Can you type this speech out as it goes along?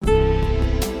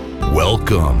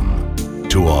Welcome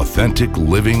to Authentic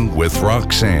Living with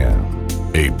Roxanne,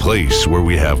 a place where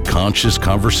we have conscious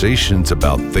conversations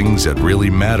about things that really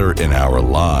matter in our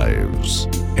lives.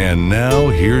 And now,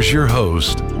 here's your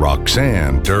host,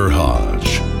 Roxanne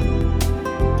Derhodge.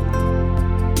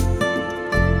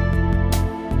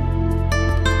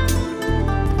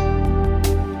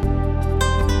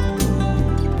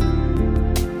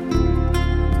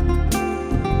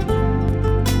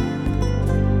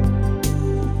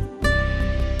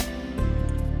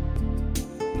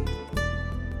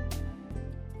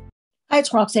 Hi,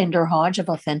 it's Roxanne Derhodge of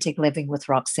Authentic Living with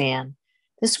Roxanne.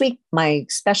 This week, my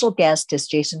special guest is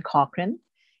Jason Cochran,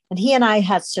 and he and I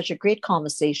had such a great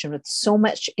conversation with so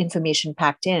much information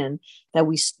packed in that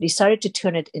we decided to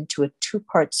turn it into a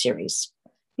two-part series.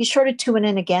 Be sure to tune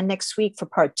in again next week for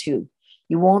part 2.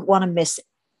 You won't want to miss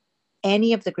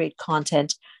any of the great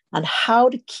content on how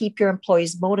to keep your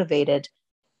employees motivated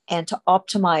and to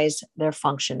optimize their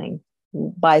functioning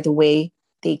by the way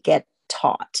they get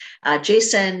taught.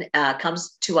 Jason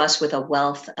comes to us with a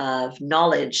wealth of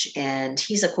knowledge, and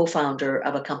he's a co-founder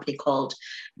of a company called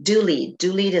DoLead.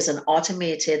 DoLead is an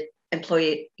automated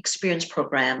employee experience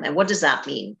program. And what does that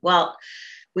mean? Well,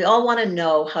 we all want to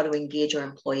know how to engage our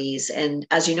employees. And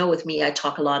as you know, with me, I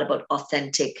talk a lot about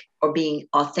authentic or being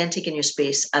authentic in your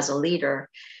space as a leader.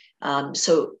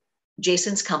 So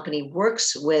Jason's company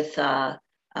works with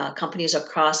companies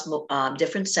across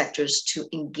different sectors to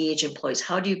engage employees.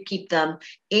 How do you keep them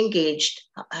engaged,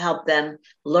 help them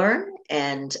learn,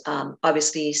 and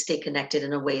obviously stay connected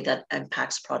in a way that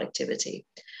impacts productivity?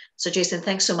 So Jason,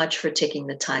 thanks so much for taking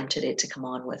the time today to come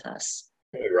on with us.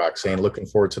 Hey, Roxanne, looking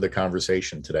forward to the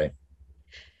conversation today.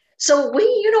 So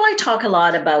I talk a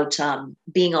lot about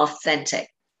being authentic.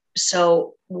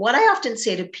 So what I often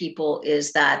say to people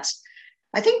is that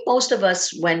I think most of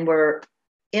us, when we're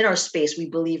in our space, we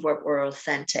believe we're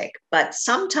authentic, but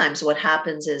sometimes what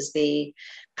happens is the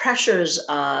pressures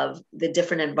of the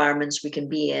different environments we can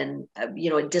be in,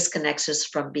 it disconnects us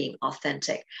from being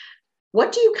authentic.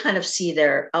 What do you kind of see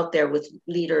out there with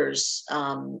leaders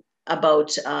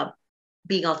about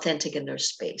being authentic in their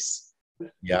space?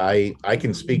 Yeah, I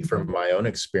can speak from my own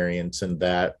experience in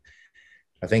that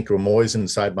I think I'm always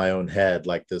inside my own head,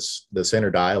 like this inner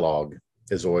dialogue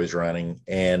is always running.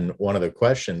 And one of the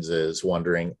questions is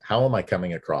wondering, how am I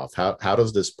coming across? How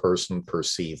does this person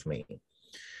perceive me?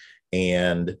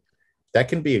 And that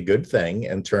can be a good thing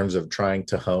in terms of trying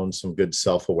to hone some good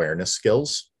self-awareness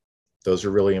skills. Those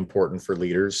are really important for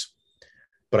leaders.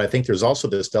 But I think there's also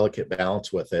this delicate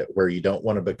balance with it where you don't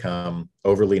want to become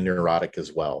overly neurotic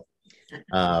as well,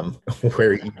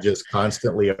 where you just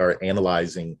constantly are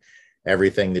analyzing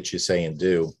everything that you say and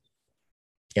do.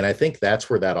 And I think that's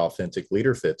where that authentic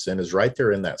leader fits in, is right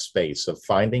there in that space of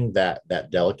finding that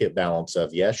delicate balance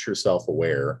of, yes, you're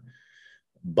self-aware,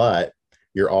 but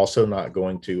you're also not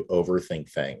going to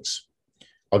overthink things.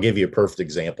 I'll give you a perfect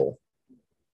example.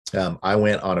 I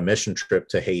went on a mission trip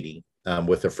to Haiti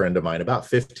with a friend of mine about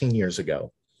 15 years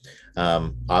ago.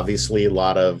 Obviously, a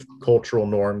lot of cultural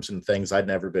norms and things I'd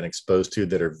never been exposed to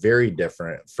that are very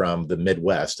different from the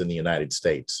Midwest in the United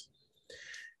States.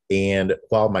 And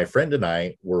while my friend and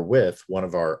I were with one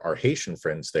of our Haitian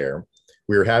friends there,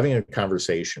 we were having a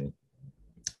conversation,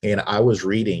 and I was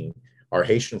reading our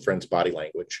Haitian friend's body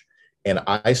language, and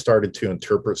I started to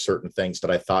interpret certain things that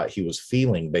I thought he was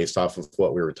feeling based off of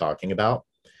what we were talking about.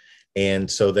 And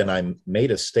so then I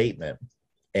made a statement,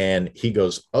 and he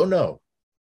goes, "Oh no,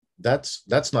 that's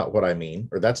not what I mean,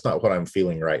 or that's not what I'm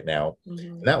feeling right now."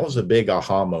 Mm-hmm. And that was a big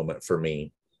aha moment for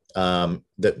me,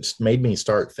 that made me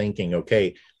start thinking,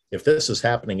 okay, if this is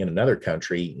happening in another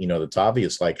country, that's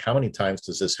obvious. Like, how many times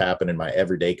does this happen in my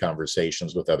everyday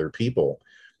conversations with other people,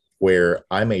 where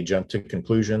I may jump to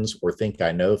conclusions or think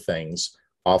I know things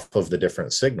off of the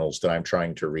different signals that I'm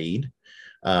trying to read,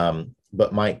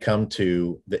 but might come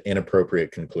to the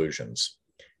inappropriate conclusions.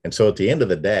 And so at the end of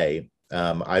the day,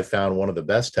 I found one of the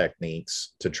best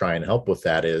techniques to try and help with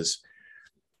that is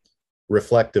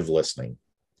reflective listening.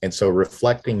 And so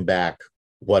reflecting back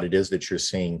what it is that you're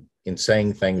seeing, in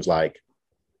saying things like,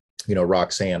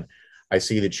 Roxanne, I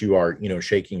see that you are,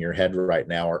 shaking your head right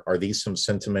now. Are these some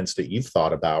sentiments that you've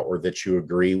thought about, or that you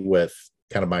agree with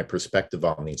kind of my perspective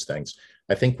on these things?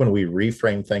 I think when we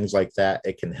reframe things like that,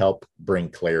 it can help bring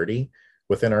clarity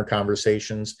within our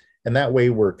conversations. And that way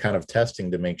we're kind of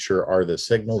testing to make sure, are the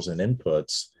signals and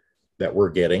inputs that we're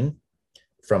getting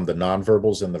from the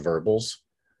nonverbals and the verbals,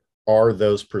 are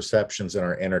those perceptions in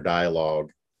our inner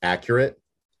dialogue accurate,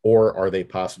 or are they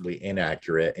possibly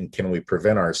inaccurate? And can we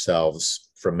prevent ourselves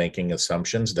from making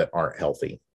assumptions that aren't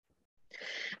healthy?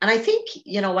 And I think,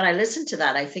 when I listen to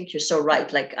that, I think you're so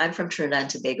right. Like, I'm from Trinidad and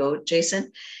Tobago,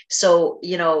 Jason. So,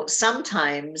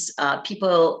 sometimes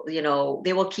people,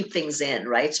 they will keep things in,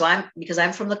 right? So because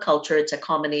I'm from the culture, it's a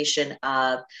combination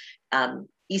of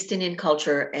East Indian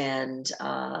culture and,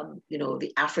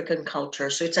 the African culture.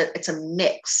 So it's a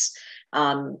mix.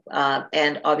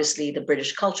 And obviously the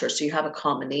British culture. So you have a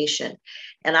combination.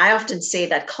 And I often say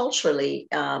that culturally,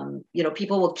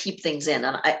 people will keep things in.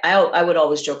 And I would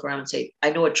always joke around and say,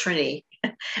 I know a Trini,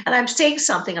 and I'm saying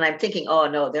something and I'm thinking, oh,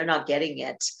 no, they're not getting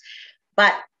it.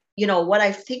 But, what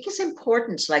I think is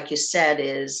important, like you said,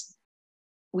 is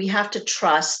we have to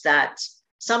trust that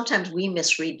sometimes we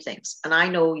misread things. And I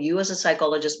know you as a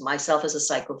psychologist, myself as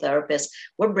a psychotherapist,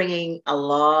 we're bringing a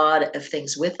lot of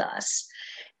things with us.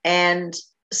 And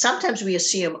sometimes we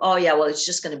assume, oh, yeah, well, it's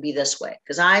just going to be this way.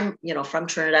 Because I'm, from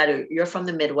Trinidad, or you're from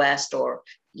the Midwest, or,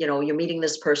 you're meeting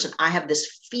this person. I have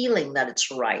this feeling that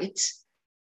it's right.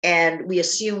 And we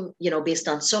assume, based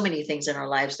on so many things in our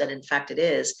lives that in fact it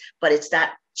is. But it's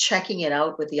that checking it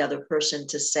out with the other person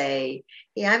to say,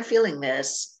 hey, I'm feeling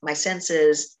this. My sense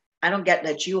is I don't get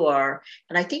that you are.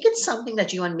 And I think it's something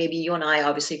that maybe you and I,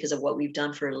 obviously, because of what we've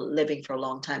done for a living for a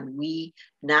long time, we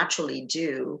naturally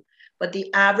do. But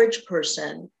the average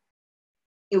person,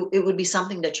 it would be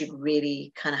something that you'd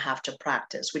really kind of have to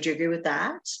practice. Would you agree with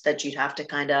that? That you'd have to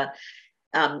kind of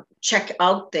check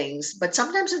out things, but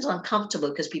sometimes it's uncomfortable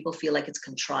because people feel like it's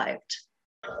contrived.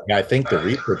 Yeah, I think the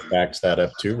research backs that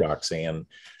up too, Roxanne.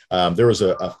 There was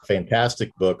a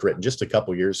fantastic book written just a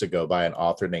couple years ago by an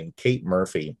author named Kate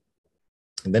Murphy.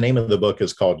 And the name of the book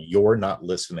is called You're Not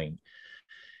Listening.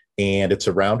 And it's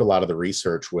around a lot of the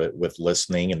research with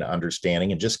listening and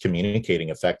understanding and just communicating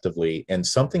effectively. And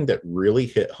something that really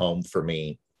hit home for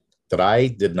me that I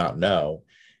did not know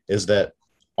is that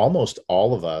almost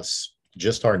all of us,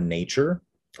 just our nature,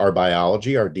 our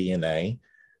biology, our DNA,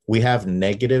 we have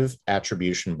negative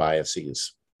attribution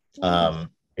biases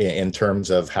in terms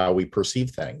of how we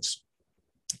perceive things.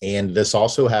 And this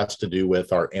also has to do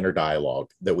with our inner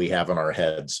dialogue that we have in our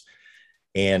heads.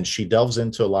 And she delves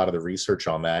into a lot of the research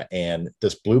on that. And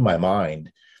this blew my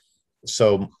mind.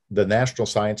 So the National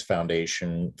Science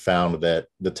Foundation found that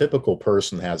the typical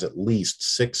person has at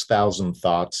least 6,000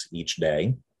 thoughts each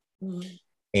day. Mm-hmm.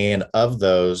 And of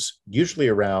those, usually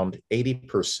around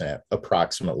 80%,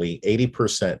 approximately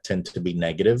 80% tend to be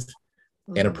negative,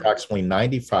 mm-hmm. and approximately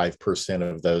 95%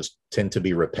 of those tend to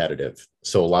be repetitive.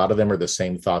 So a lot of them are the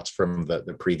same thoughts from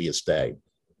the previous day.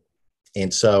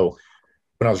 And so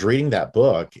when I was reading that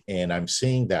book and I'm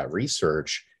seeing that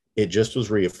research, it just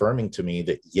was reaffirming to me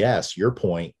that, yes, your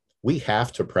point, we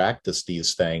have to practice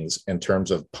these things in terms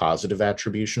of positive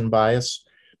attribution bias,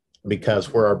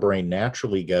 because where our brain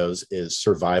naturally goes is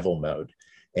survival mode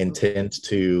and tends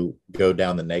to go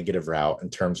down the negative route in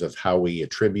terms of how we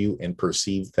attribute and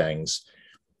perceive things.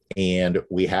 And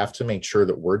we have to make sure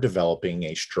that we're developing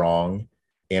a strong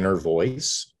inner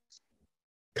voice,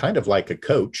 kind of like a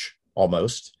coach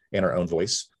almost, in our own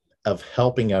voice, of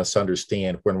helping us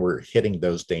understand when we're hitting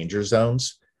those danger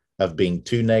zones of being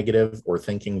too negative or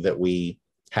thinking that we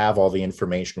have all the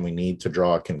information we need to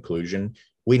draw a conclusion.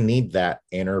 We need that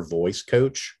inner voice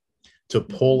coach to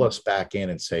pull us back in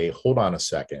and say, hold on a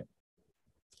second.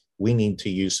 We need to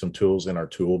use some tools in our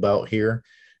tool belt here.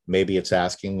 Maybe it's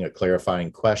asking a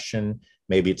clarifying question.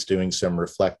 Maybe it's doing some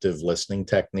reflective listening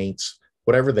techniques,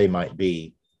 whatever they might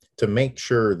be, to make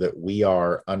sure that we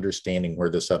are understanding where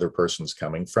this other person's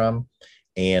coming from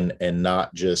and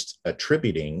not just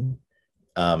attributing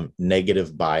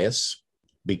negative bias,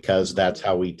 because that's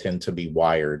how we tend to be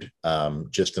wired,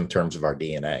 just in terms of our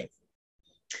DNA.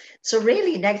 So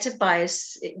really, negative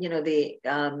bias,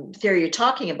 the theory you're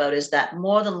talking about is that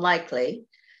more than likely,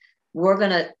 we're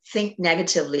going to think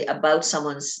negatively about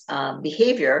someone's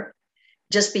behavior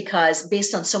just because,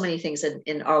 based on so many things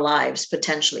in our lives,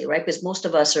 potentially, right? Because most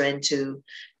of us are into,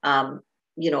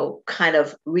 kind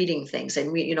of reading things,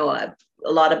 and we,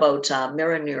 a lot about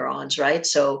mirror neurons, right?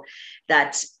 So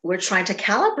that we're trying to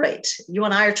calibrate. You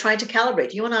and I are trying to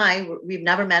calibrate. You and I, we've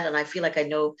never met, and I feel like I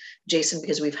know Jason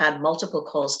because we've had multiple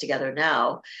calls together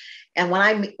now. And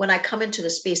when I come into the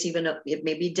space, even though it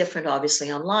may be different,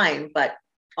 obviously online, but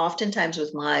oftentimes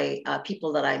with my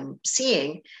people that I'm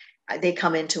seeing, they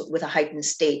come into with a heightened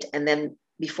state, and then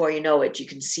before you know it, you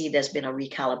can see there's been a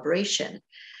recalibration.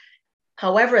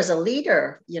 However, as a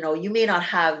leader, you may not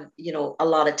have, a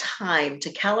lot of time to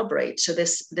calibrate. So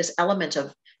this element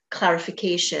of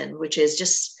clarification, which is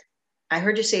just, I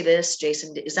heard you say this,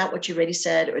 Jason, is that what you already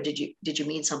said? Or did you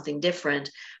mean something different?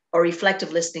 Or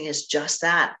reflective listening is just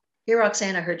that. Here,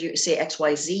 Roxanne, I heard you say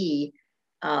XYZ.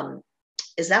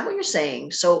 Is that what you're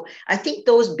saying? So I think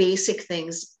those basic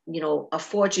things,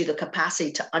 afford you the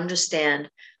capacity to understand,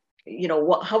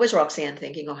 how is Roxanne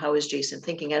thinking or how is Jason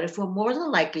thinking? And if we're more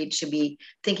than likely to be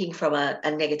thinking from a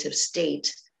negative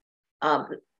state,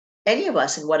 any of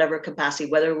us in whatever capacity,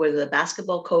 whether we're the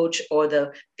basketball coach or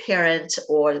the parent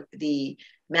or the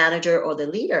manager or the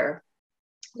leader,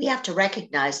 we have to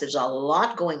recognize there's a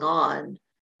lot going on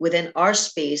within our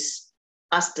space,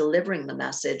 us delivering the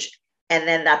message, and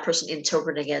then that person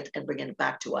interpreting it and bringing it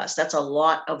back to us. That's a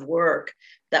lot of work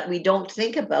that we don't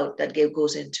think about that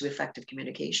goes into effective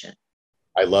communication.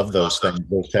 I love those things,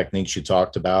 those techniques you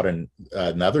talked about. And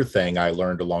another thing I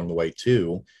learned along the way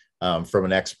too, from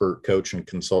an expert coach and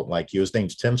consultant like you, his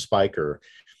name's Tim Spiker.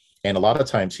 And a lot of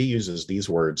times he uses these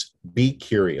words: be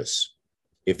curious.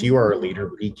 If you are a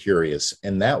leader, be curious.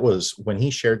 And that was when he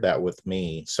shared that with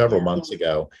me several months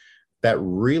ago. That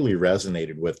really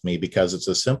resonated with me because it's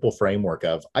a simple framework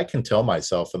of, I can tell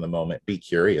myself in the moment, be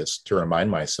curious, to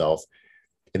remind myself.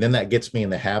 And then that gets me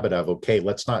in the habit of, okay,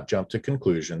 let's not jump to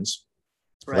conclusions.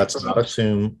 Right. Let's not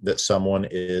assume that someone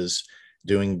is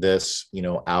doing this,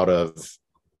 out of,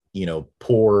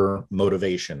 poor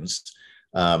motivations.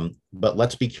 But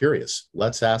let's be curious.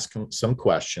 Let's ask some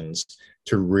questions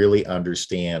to really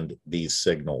understand these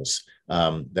signals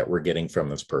that we're getting from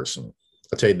this person.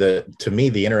 I'll tell you, to me,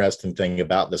 the interesting thing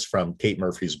about this from Kate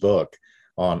Murphy's book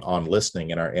on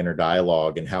listening and our inner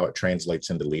dialogue and how it translates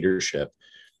into leadership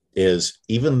is,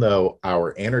 even though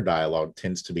our inner dialogue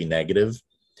tends to be negative,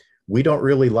 we don't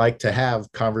really like to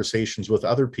have conversations with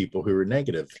other people who are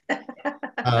negative,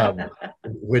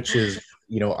 which is,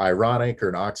 ironic or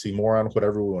an oxymoron,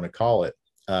 whatever we want to call it.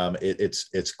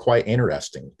 It's quite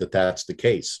interesting that that's the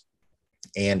case.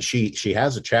 And she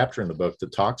has a chapter in the book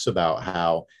that talks about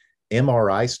how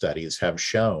MRI studies have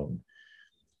shown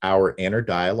our inner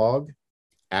dialogue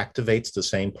activates the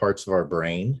same parts of our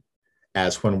brain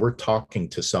as when we're talking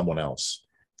to someone else.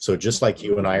 So just like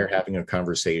you and I are having a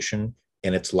conversation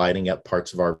and it's lighting up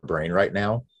parts of our brain right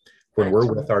now, when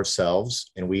we're with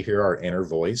ourselves and we hear our inner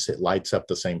voice, it lights up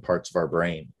the same parts of our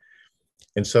brain.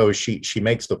 And so she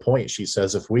makes the point. She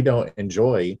says, if we don't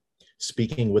enjoy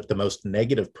speaking with the most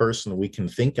negative person we can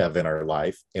think of in our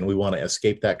life, and we want to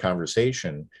escape that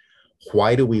conversation,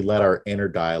 why do we let our inner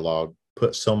dialogue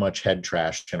put so much head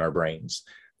trash in our brains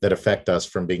that affect us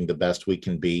from being the best we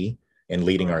can be and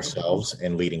leading ourselves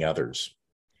and leading others?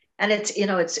 And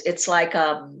it's like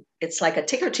a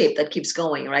ticker tape that keeps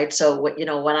going, right? So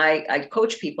when I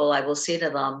coach people, I will say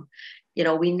to them,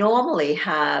 we normally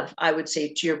have, I would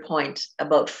say, to your point,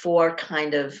 about 4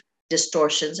 kind of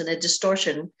distortions, and a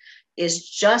distortion is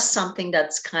just something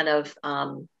that's kind of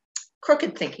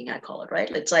crooked thinking, I call it,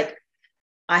 right? It's like,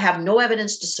 I have no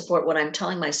evidence to support what I'm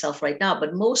telling myself right now,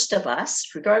 but most of us,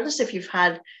 regardless if you've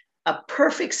had a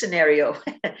perfect scenario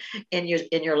in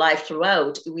your life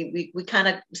throughout, we kind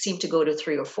of seem to go to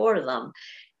 3 or 4 of them.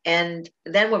 And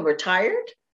then when we're tired,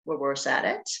 we're worse at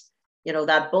it.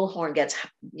 That bullhorn gets,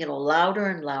 louder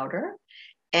and louder.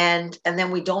 And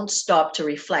then we don't stop to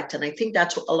reflect. And I think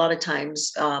that's a lot of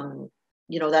times,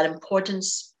 that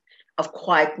importance of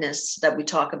quietness that we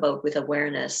talk about with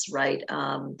awareness, right?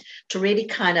 To really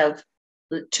kind of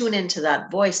tune into that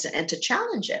voice and to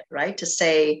challenge it, right? To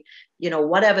say,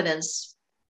 what evidence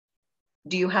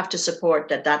do you have to support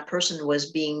that person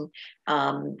was being,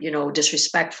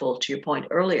 disrespectful, to your point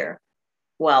earlier?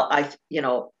 Well,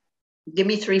 give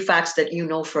me 3 facts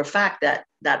that for a fact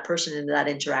that person in that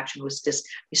interaction was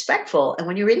disrespectful. And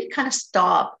when you really kind of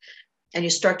stop and you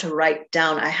start to write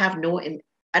down, I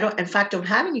don't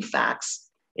have any facts.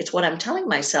 It's what I'm telling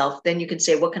myself. Then you can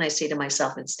say, what can I say to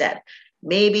myself instead?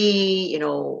 Maybe,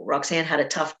 Roxanne had a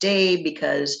tough day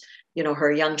because,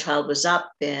 her young child was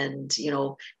up and,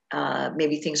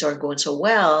 maybe things aren't going so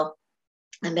well.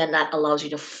 And then that allows you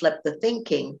to flip the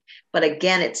thinking. But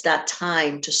again, it's that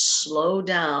time to slow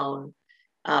down.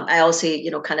 I always say,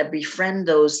 kind of befriend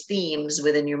those themes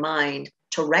within your mind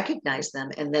to recognize them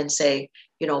and then say,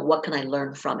 what can I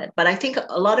learn from it? But I think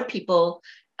a lot of people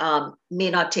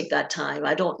may not take that time.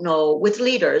 I don't know. With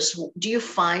leaders, do you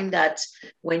find that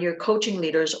when you're coaching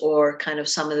leaders or kind of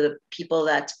some of the people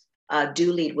that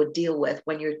do lead would deal with,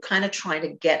 when you're kind of trying to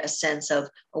get a sense of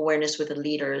awareness with the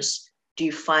leaders, do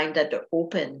you find that they're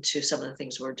open to some of the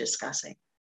things we're discussing?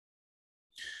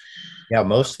 Yeah,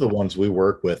 most of the ones we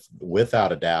work with,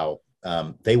 without a doubt,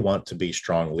 they want to be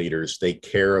strong leaders. They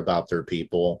care about their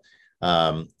people.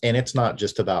 And it's not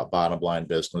just about bottom line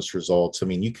business results. I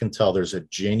mean, you can tell there's a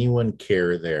genuine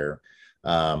care there,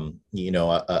 about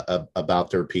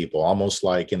their people, almost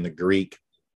like in the Greek,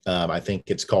 I think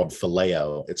it's called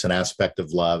phileo. It's an aspect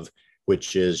of love,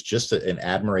 which is just an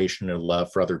admiration and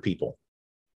love for other people.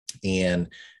 And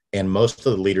most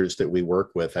of the leaders that we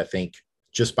work with, I think,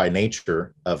 just by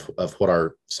nature of what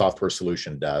our software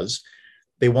solution does,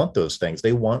 they want those things.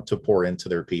 They want to pour into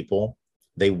their people.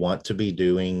 They want to be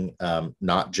doing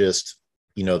not just,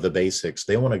 the basics.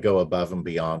 They want to go above and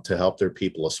beyond to help their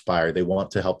people aspire. They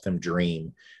want to help them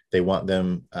dream. They want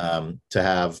them to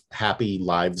have happy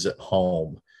lives at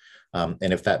home.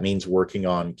 And if that means working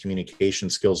on communication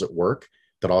skills at work,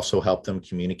 that also help them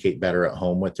communicate better at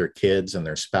home with their kids and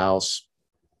their spouse,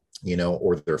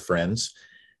 or their friends,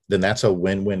 then that's a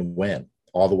win-win-win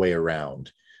all the way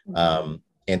around.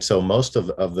 And so most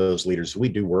of those leaders we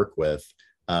do work with,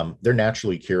 they're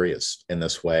naturally curious in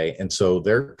this way. And so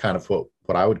they're kind of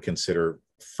what I would consider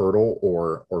fertile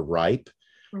or ripe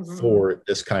for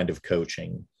this kind of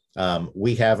coaching.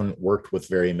 We haven't worked with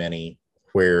very many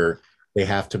where they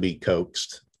have to be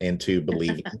coaxed into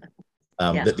believing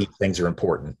that these things are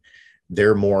important.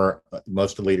 They're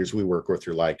most of the leaders we work with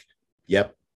are like,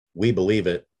 yep, we believe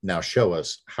it. Now show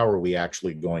us, how are we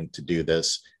actually going to do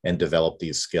this and develop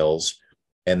these skills?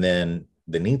 And then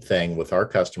the neat thing with our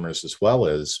customers, as well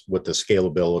as with the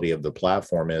scalability of the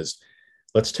platform, is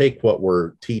let's take what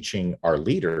we're teaching our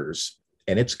leaders,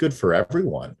 and it's good for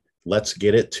everyone. Let's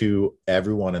get it to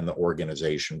everyone in the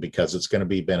organization, because it's going to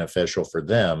be beneficial for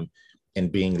them in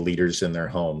being leaders in their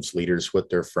homes, leaders with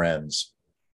their friends,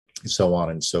 so on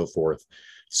and so forth.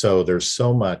 So there's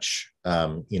so much,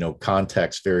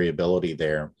 context variability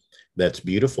there that's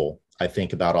beautiful. I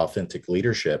think about authentic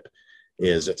leadership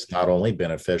is it's not only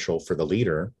beneficial for the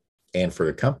leader and for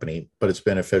the company, but it's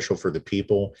beneficial for the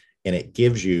people. And it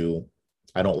gives you,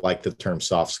 I don't like the term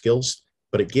soft skills,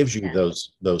 but it gives you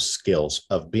those skills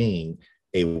of being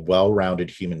a well-rounded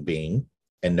human being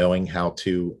and knowing how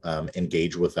to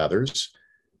engage with others.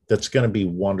 That's going to be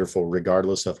wonderful,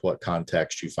 regardless of what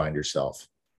context you find yourself.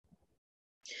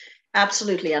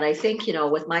 Absolutely. And I think,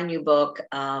 with my new book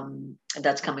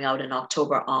that's coming out in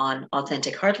October on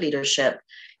authentic heart leadership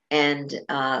and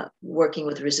working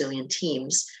with resilient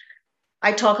teams,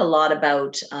 I talk a lot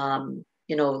about,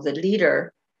 the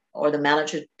leader or the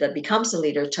manager that becomes the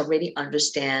leader to really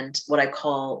understand what I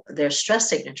call their stress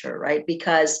signature, right?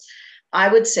 Because I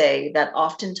would say that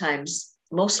oftentimes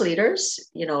most leaders,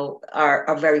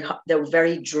 they're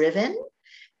very driven.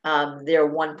 They're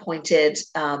one-pointed.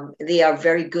 They are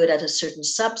very good at a certain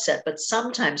subset, but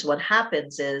sometimes what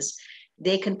happens is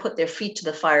they can put their feet to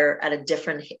the fire at a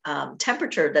different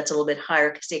temperature that's a little bit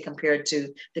higher, say, compared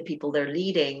to the people they're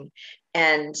leading.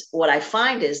 And what I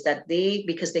find is that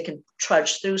because they can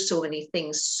trudge through so many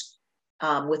things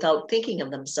without thinking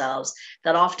of themselves,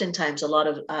 that oftentimes a lot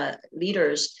of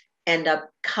leaders end up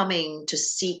coming to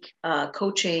seek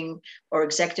coaching or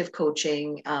executive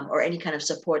coaching or any kind of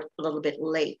support a little bit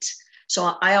late.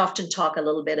 So I often talk a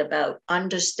little bit about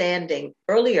understanding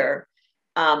earlier,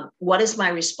 what is my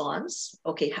response?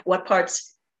 Okay, what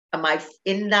parts am I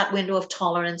in that window of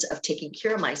tolerance of taking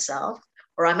care of myself?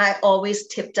 Or am I always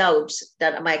tipped out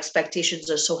that my expectations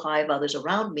are so high of others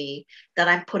around me that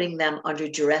I'm putting them under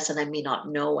duress and I may not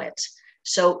know it?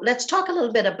 So let's talk a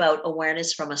little bit about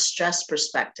awareness from a stress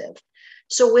perspective.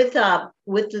 So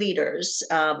with leaders,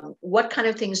 what kind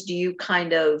of things do you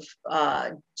kind of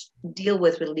deal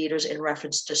with leaders in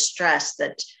reference to stress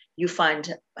that you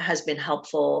find has been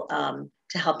helpful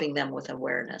to helping them with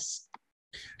awareness?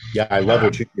 Yeah, I love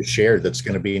what you just shared. That's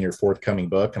going to be in your forthcoming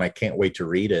book, and I can't wait to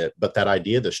read it. But that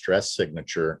idea of the stress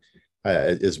signature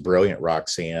is brilliant,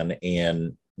 Roxanne.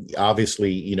 And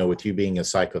obviously, with you being a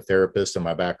psychotherapist and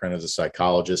my background as a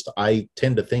psychologist, I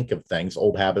tend to think of things,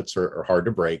 old habits are hard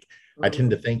to break. I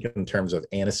tend to think in terms of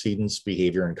antecedents,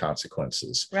 behavior, and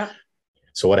consequences. Yeah.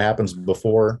 So what happens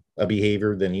before a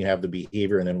behavior, then you have the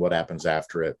behavior, and then what happens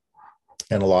after it.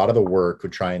 And a lot of the work we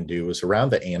try and do is around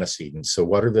the antecedents. So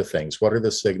what are the things? What are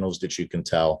the signals that you can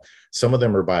tell? Some of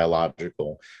them are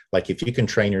biological. Like if you can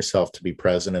train yourself to be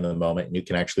present in the moment and you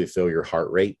can actually feel your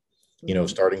heart rate,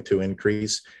 starting to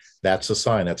increase, that's a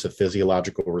sign. That's a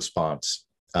physiological response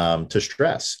to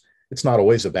stress. It's not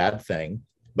always a bad thing,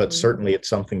 but certainly it's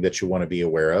something that you want to be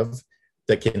aware of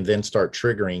that can then start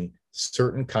triggering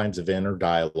certain kinds of inner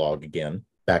dialogue, again,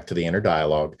 back to the inner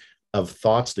dialogue, of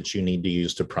thoughts that you need to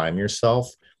use to prime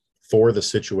yourself for the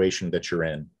situation that you're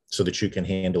in so that you can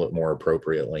handle it more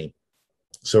appropriately.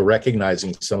 So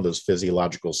recognizing some of those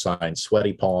physiological signs,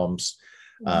 sweaty palms,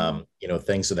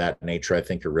 things of that nature, I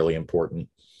think are really important.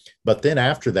 But then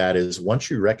after that is once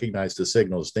you recognize the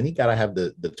signals, then you got to have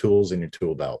the tools in your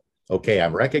tool belt. Okay,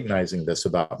 I'm recognizing this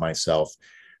about myself.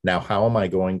 Now, how am I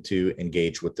going to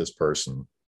engage with this person?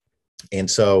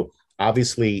 And so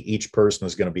obviously, each person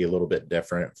is going to be a little bit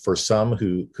different. For some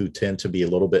who tend to be a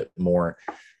little bit more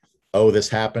oh, this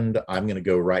happened, I'm going to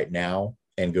go right now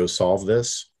and go solve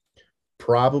this,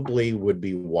 probably would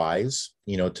be wise,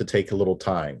 to take a little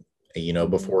time,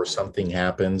 before something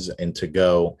happens, and to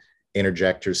go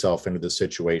interject yourself into the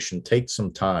situation. Take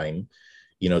some time,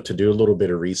 to do a little bit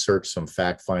of research, some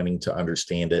fact finding to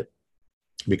understand it,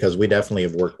 because we definitely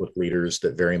have worked with leaders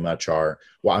that very much are,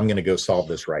 well, I'm going to go solve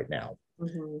this right now.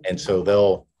 Mm-hmm. And so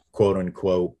they'll quote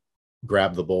unquote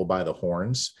grab the bull by the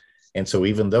horns. And so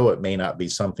even though it may not be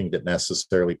something that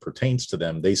necessarily pertains to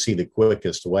them, they see the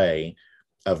quickest way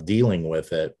of dealing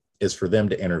with it is for them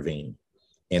to intervene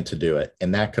and to do it.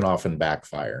 And that can often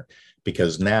backfire,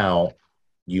 because now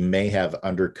you may have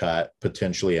undercut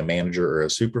potentially a manager or a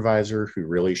supervisor who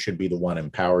really should be the one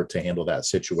empowered to handle that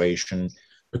situation,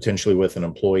 potentially with an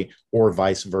employee, or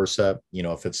vice versa,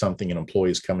 if it's something an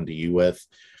employee is coming to you with.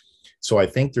 So I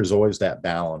think there's always that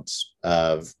balance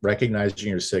of recognizing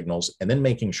your signals and then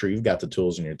making sure you've got the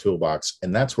tools in your toolbox.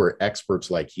 And that's where experts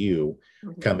like you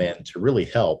come in to really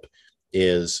help.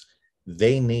 Is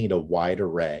they need a wide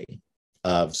array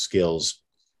of skills.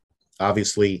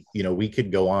 Obviously, we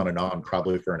could go on and on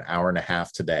probably for an hour and a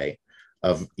half today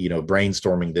of,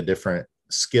 brainstorming the different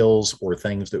skills or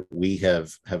things that we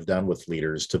have done with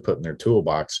leaders to put in their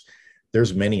toolbox.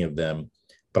 There's many of them,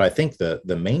 but I think the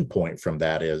main point from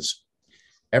that is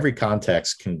every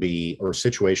context can be, or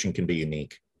situation can be,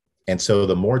 unique. And so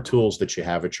the more tools that you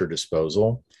have at your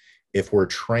disposal, if we're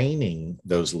training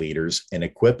those leaders and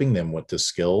equipping them with the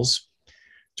skills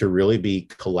to really be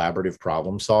collaborative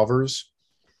problem solvers,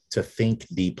 to think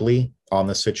deeply on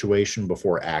the situation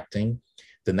before acting,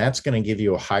 then that's going to give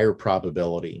you a higher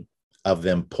probability of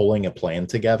them pulling a plan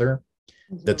together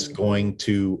that's going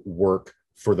to work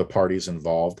for the parties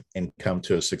involved and come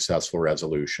to a successful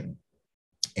resolution.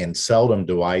 And seldom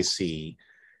do I see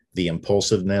the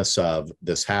impulsiveness of,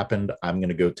 this happened, I'm going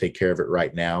to go take care of it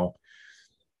right now.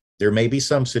 There may be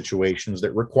some situations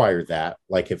that require that,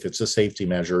 like if it's a safety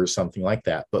measure or something like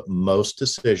that, but most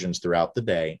decisions throughout the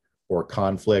day, or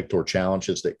conflict or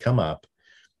challenges that come up,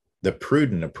 the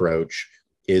prudent approach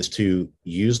is to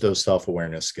use those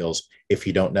self-awareness skills. If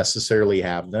you don't necessarily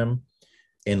have them,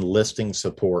 enlisting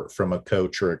support from a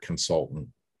coach or a consultant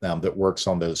that works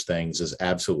on those things is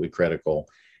absolutely critical.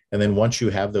 And then once you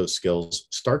have those skills,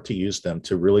 start to use them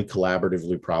to really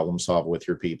collaboratively problem solve with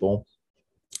your people.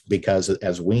 Because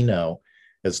as we know,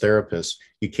 as therapists,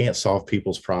 you can't solve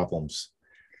people's problems.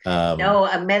 No,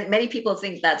 many people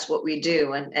think that's what we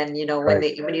do. And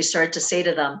when you start to say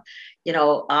to them,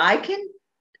 I can,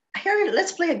 here,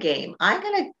 let's play a game. I'm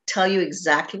going to tell you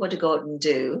exactly what to go out and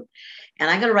do. And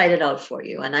I'm going to write it out for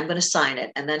you, and I'm going to sign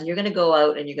it. And then you're going to go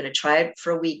out and you're going to try it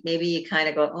for a week. Maybe you kind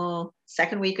of go, oh,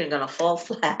 second week, you're going to fall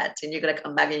flat, and you're going to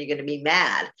come back and you're going to be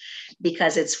mad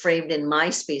because it's framed in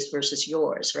my space versus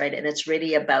yours, right? And it's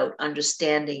really about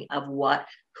understanding of what,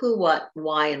 who, what,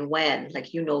 why, and when,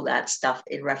 like, that stuff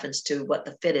in reference to what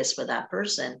the fit is for that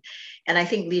person. And I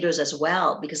think leaders as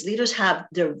well, because leaders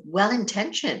they're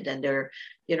well-intentioned, and they're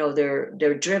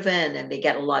driven, and they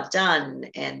get a lot done,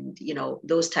 and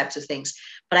those types of things.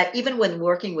 But even when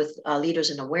working with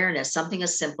leaders in awareness, something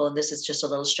as simple, and this is just a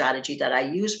little strategy that I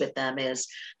use with them, is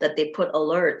that they put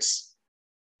alerts.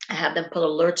 I have them put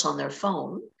alerts on their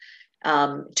phone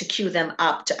to cue them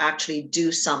up to actually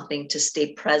do something, to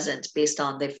stay present, based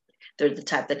on they're the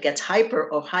type that gets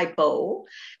hyper or hypo.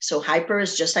 So hyper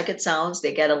is just like it sounds.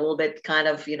 They get a little bit kind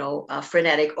of,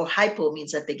 frenetic, or hypo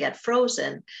means that they get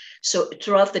frozen. So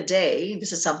throughout the day,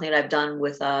 this is something that I've done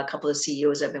with a couple of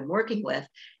CEOs I've been working with,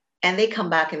 and they come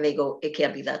back and they go, it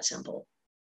can't be that simple.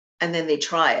 And then they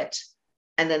try it.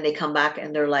 And then they come back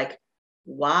and they're like,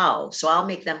 wow. So I'll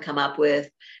make them come up with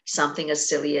something as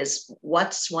silly as,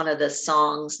 what's one of the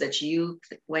songs that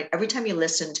every time you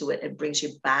listen to it, it brings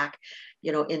you back,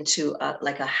 into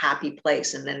like a happy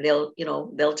place. And then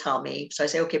they'll tell me. So I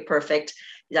say, okay, perfect.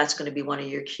 That's going to be one of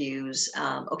your cues.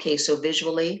 Okay. So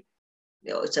visually,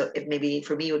 so if maybe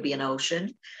for me, it would be an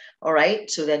ocean. All right.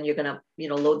 So then you're going to,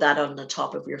 load that on the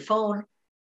top of your phone,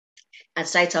 and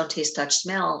sight, sound, taste, touch,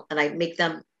 smell. And I make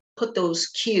them put those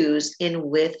cues in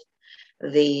with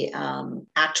the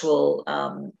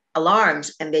actual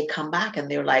alarms, and they come back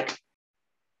and they're like,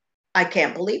 I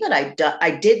can't believe it.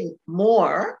 I did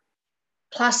more.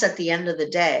 Plus, at the end of the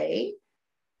day,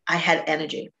 I had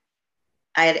energy.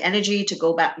 I had energy to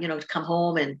go back, to come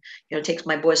home and, take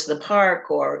my boys to the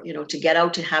park, or, to get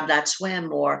out to have that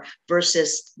swim, or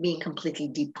versus being completely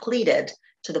depleted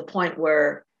to the point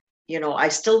where, I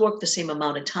still work the same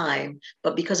amount of time,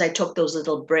 but because I took those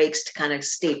little breaks to kind of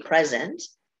stay present,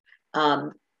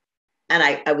 and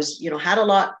I was, had a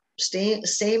lot,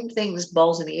 same things,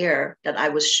 balls in the air, that I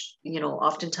was,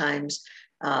 oftentimes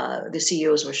the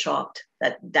CEOs were shocked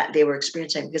that they were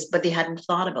experiencing but they hadn't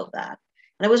thought about that.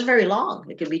 And it was very long.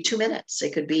 It could be 2 minutes.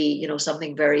 It could be,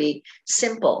 something very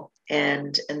simple.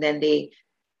 And then they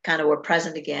kind of were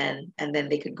present again, and then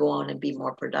they could go on and be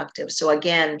more productive. So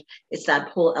again, it's that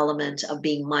whole element of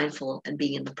being mindful and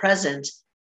being in the present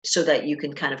so that you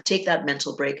can kind of take that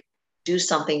mental break, do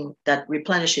something that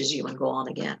replenishes you and go on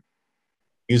again.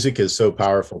 Music is so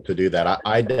powerful to do that.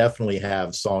 I definitely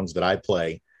have songs that I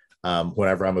play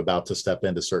whenever I'm about to step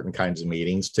into certain kinds of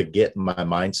meetings to get my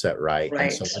mindset right.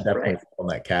 And so I definitely fall in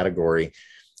that category.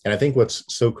 And I think what's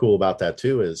so cool about that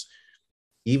too is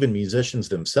even musicians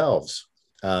themselves,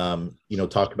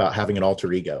 talk about having an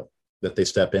alter ego that they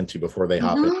step into before they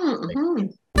hop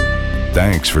in.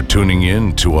 Thanks for tuning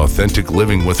in to Authentic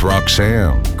Living with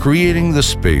Roxanne, creating the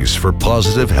space for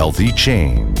positive, healthy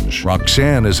change.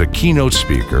 Roxanne is a keynote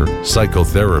speaker,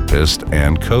 psychotherapist,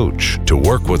 and coach. To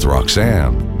work with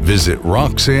Roxanne, visit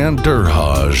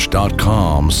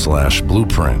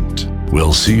roxannederhage.com/blueprint.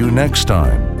 We'll see you next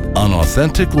time on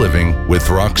Authentic Living with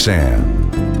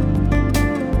Roxanne.